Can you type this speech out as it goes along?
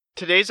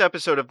Today's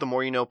episode of the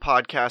More You Know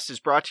podcast is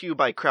brought to you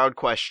by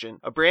CrowdQuestion,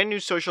 a brand new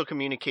social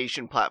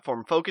communication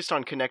platform focused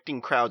on connecting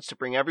crowds to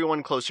bring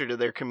everyone closer to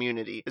their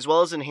community, as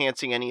well as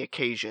enhancing any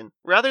occasion.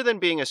 Rather than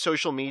being a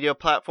social media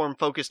platform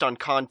focused on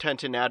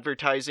content and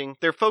advertising,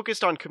 they're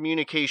focused on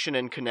communication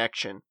and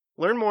connection.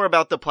 Learn more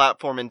about the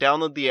platform and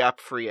download the app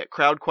free at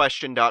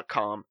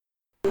crowdquestion.com.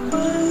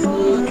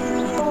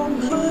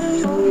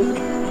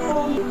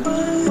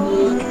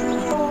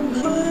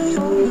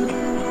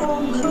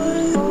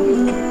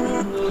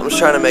 I'm just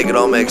trying to make it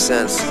all make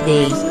sense.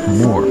 The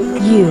More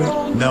You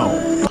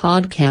Know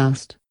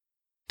Podcast.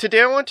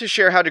 Today I want to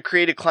share how to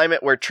create a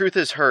climate where truth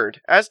is heard,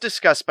 as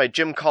discussed by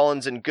Jim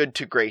Collins in Good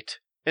to Great.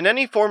 In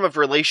any form of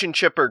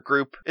relationship or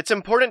group, it's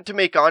important to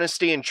make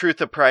honesty and truth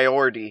a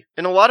priority.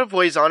 In a lot of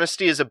ways,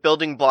 honesty is a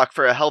building block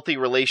for a healthy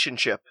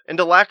relationship, and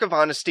a lack of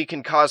honesty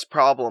can cause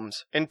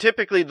problems. And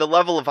typically, the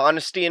level of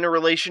honesty in a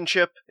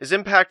relationship is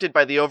impacted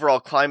by the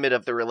overall climate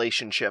of the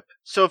relationship.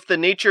 So if the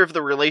nature of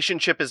the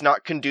relationship is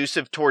not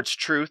conducive towards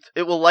truth,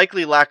 it will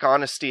likely lack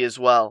honesty as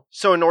well.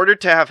 So in order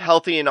to have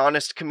healthy and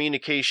honest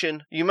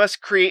communication, you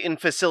must create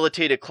and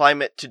facilitate a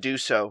climate to do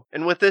so.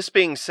 And with this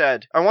being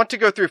said, I want to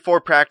go through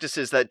 4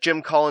 practices that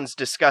Jim Collins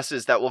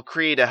discusses that will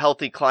create a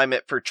healthy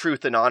climate for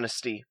truth and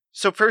honesty.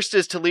 So first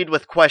is to lead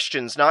with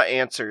questions, not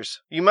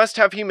answers. You must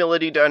have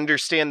humility to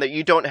understand that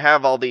you don't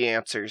have all the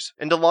answers,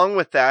 and along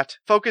with that,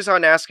 focus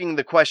on asking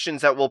the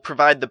questions that will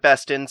provide the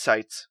best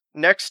insights.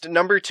 Next,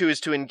 number 2 is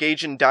to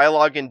engage in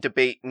dialogue and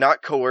debate,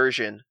 not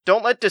coercion.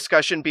 Don't let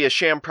discussion be a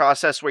sham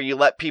process where you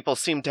let people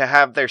seem to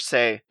have their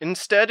say.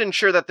 Instead,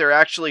 ensure that they're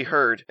actually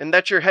heard, and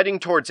that you're heading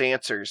towards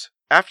answers.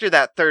 After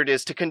that, third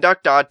is to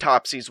conduct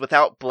autopsies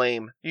without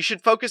blame. You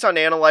should focus on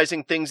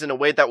analyzing things in a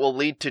way that will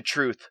lead to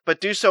truth,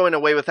 but do so in a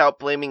way without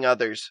blaming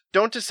others.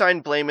 Don't assign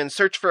blame and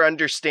search for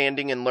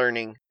understanding and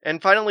learning. And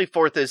finally,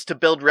 fourth is to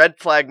build red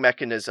flag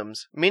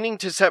mechanisms, meaning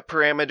to set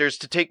parameters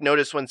to take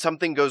notice when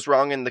something goes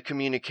wrong in the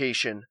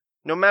communication.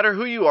 No matter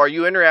who you are,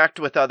 you interact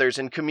with others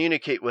and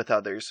communicate with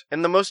others,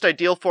 and the most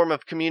ideal form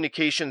of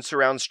communication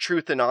surrounds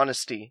truth and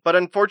honesty. But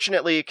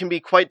unfortunately, it can be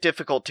quite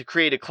difficult to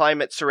create a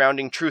climate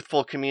surrounding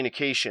truthful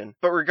communication.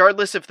 But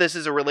regardless if this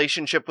is a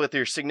relationship with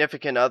your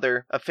significant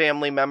other, a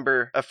family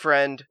member, a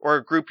friend, or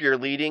a group you're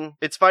leading,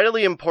 it's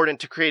vitally important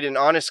to create an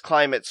honest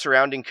climate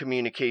surrounding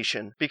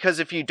communication. Because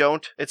if you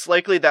don't, it's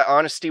likely that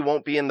honesty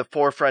won't be in the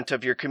forefront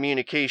of your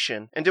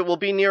communication, and it will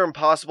be near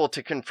impossible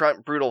to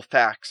confront brutal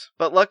facts.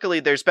 But luckily,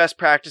 there's best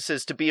practices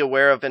to be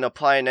aware of and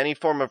apply in any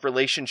form of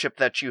relationship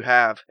that you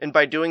have, and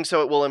by doing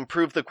so it will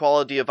improve the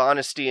quality of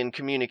honesty and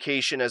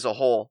communication as a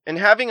whole. And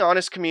having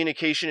honest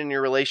communication in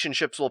your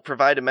relationships will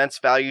provide immense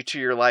value to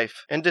your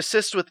life, and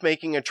assist with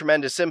making a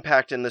tremendous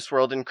impact in this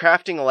world and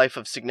crafting a life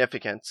of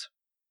significance.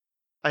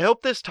 I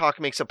hope this talk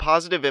makes a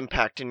positive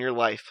impact in your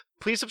life.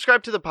 Please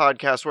subscribe to the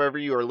podcast wherever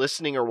you are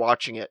listening or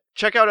watching it.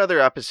 Check out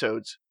other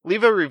episodes.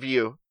 Leave a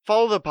review.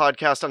 Follow the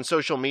podcast on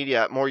social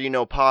media at More You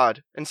Know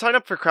Pod, and sign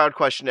up for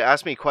CrowdQuestion to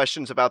ask me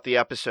questions about the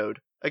episode.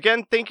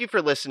 Again, thank you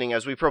for listening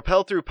as we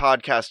propel through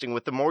podcasting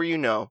with the More You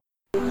Know.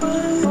 I'm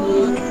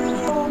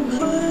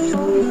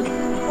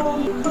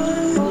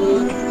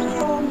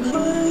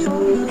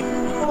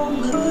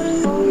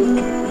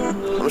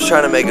just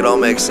trying to make it all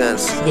make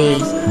sense. The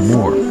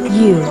More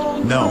You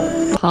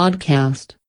Know Podcast.